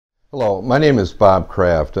Hello, my name is Bob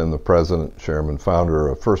Kraft. I'm the President, Chairman, Founder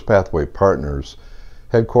of FirstPathway Partners,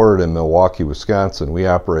 headquartered in Milwaukee, Wisconsin. We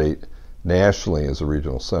operate nationally as a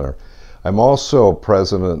regional center. I'm also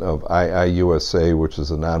President of IIUSA, which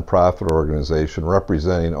is a nonprofit organization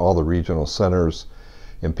representing all the regional centers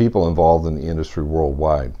and people involved in the industry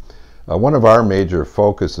worldwide. One of our major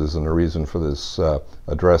focuses, and the reason for this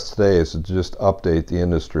address today, is to just update the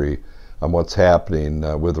industry on what's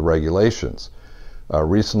happening with the regulations.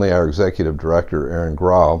 Recently, our Executive Director, Aaron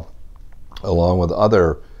Grau, along with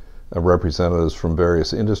other representatives from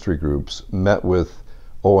various industry groups, met with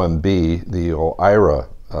OMB, the OIRA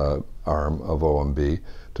arm of OMB,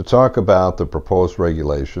 to talk about the proposed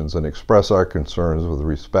regulations and express our concerns with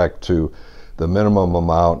respect to the minimum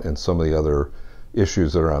amount and some of the other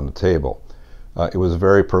issues that are on the table. It was a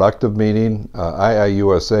very productive meeting.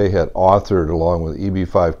 IIUSA had authored, along with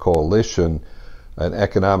EB5 Coalition, an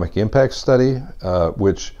economic impact study,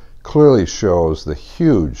 which clearly shows the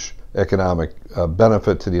huge economic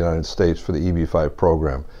benefit to the United States for the EB5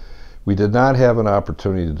 program. We did not have an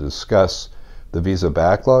opportunity to discuss the visa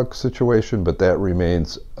backlog situation, but that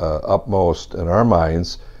remains upmost in our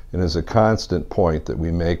minds and is a constant point that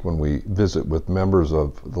we make when we visit with members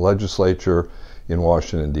of the legislature in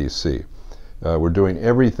Washington, D.C. We're doing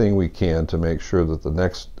everything we can to make sure that the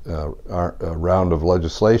next round of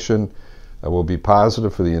legislation will be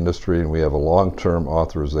positive for the industry, and we have a long-term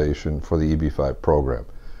authorization for the EB5 program.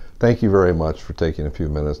 Thank you very much for taking a few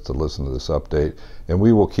minutes to listen to this update, and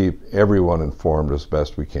we will keep everyone informed as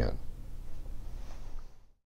best we can.